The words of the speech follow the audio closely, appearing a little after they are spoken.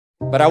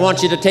but I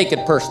want you to take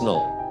it personal.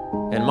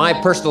 And my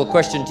personal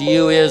question to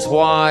you is,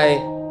 why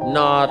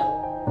not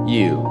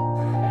you?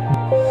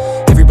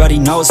 Everybody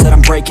knows that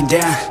I'm breaking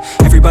down.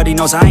 Everybody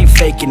knows I ain't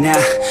faking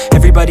now.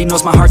 Everybody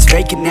knows my heart's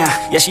vacant now.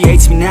 Yeah, she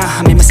hates me now,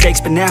 I made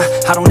mistakes, but now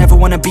I don't ever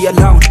wanna be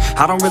alone.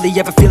 I don't really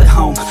ever feel at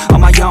home.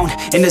 On my own,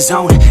 in the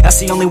zone, that's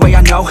the only way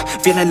I know.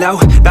 Feeling low,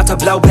 about to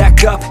blow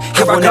back up.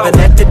 Here I won't ever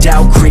let the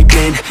doubt creep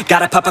in.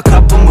 Gotta pop a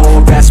couple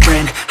more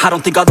aspirin. I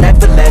don't think I'll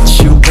ever let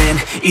you in.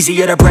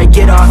 Easier to break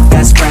it off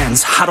best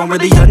friends. I don't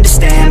really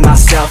understand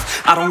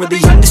myself. I don't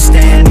really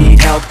understand,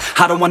 need help.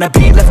 I don't wanna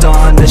be left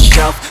on the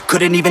shelf.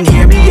 Couldn't even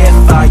hear me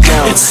if I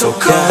yelled. It's so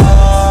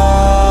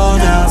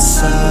cold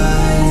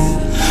outside,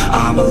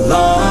 I'm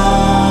alone.